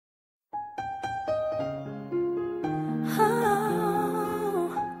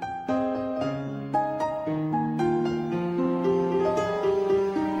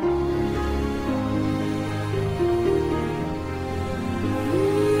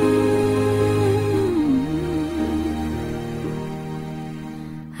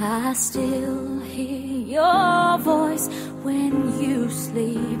I still hear your voice when you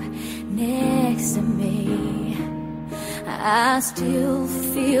sleep next to me. I still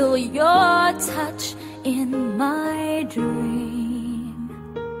feel your touch in my dream.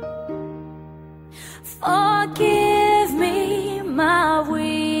 Forgive me my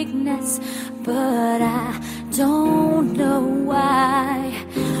weakness, but I don't know why.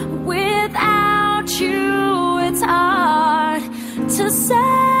 Without you, it's hard to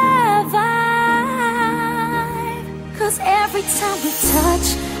survive. 'Cause every time we touch,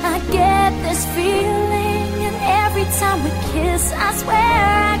 I get this feeling, and every time we kiss, I swear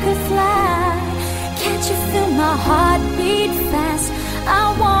I could fly. Can't you feel my heart beat fast? I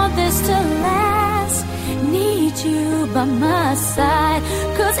want this to last. Need you by my side.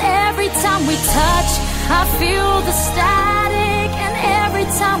 'Cause every time we touch, I feel the static, and every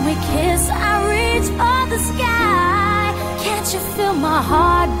time we kiss, I reach for the sky. Can't you feel my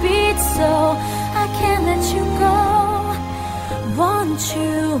heart beat so I can't let you go? Want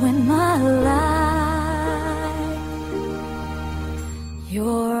you in my life.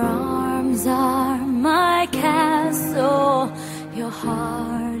 Your arms are my castle, your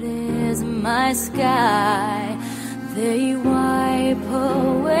heart is my sky. They wipe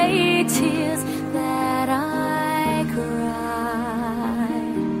away tears that I cry.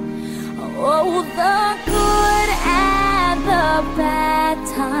 Oh, the good and the bad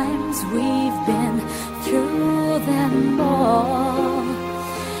times, we've been through them all.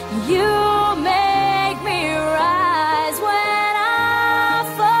 You make me rise when I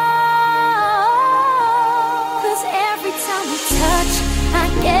fall. 'Cause every time we touch, I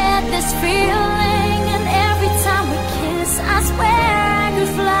get this feeling, and every time we kiss, I swear I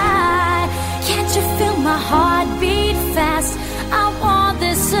could fly. Can't you feel my heart beat fast? I want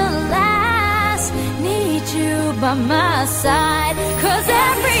this to last. Need you by my side. 'Cause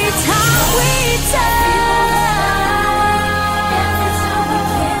every time we touch, every time we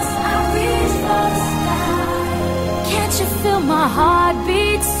kiss, I reach for the sky. Can't you feel my heart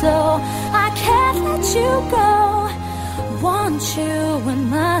beat so I can't let you go? Want you in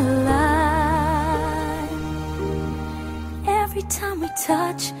my life. Every time we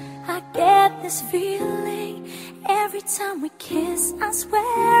touch, I get this feeling. Every time we kiss, I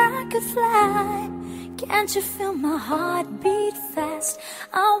swear I could fly. Can't you feel my heart beat fast?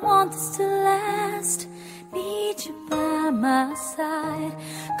 I want this to last. Need you by my side.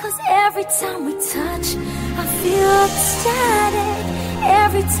 'Cause every time we touch, I feel the static.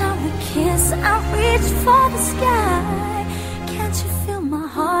 Every time we kiss, I reach for the sky. Can't you feel my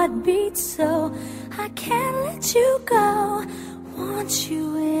heart beat so I can't let you go? Want you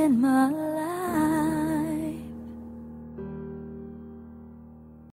in my life.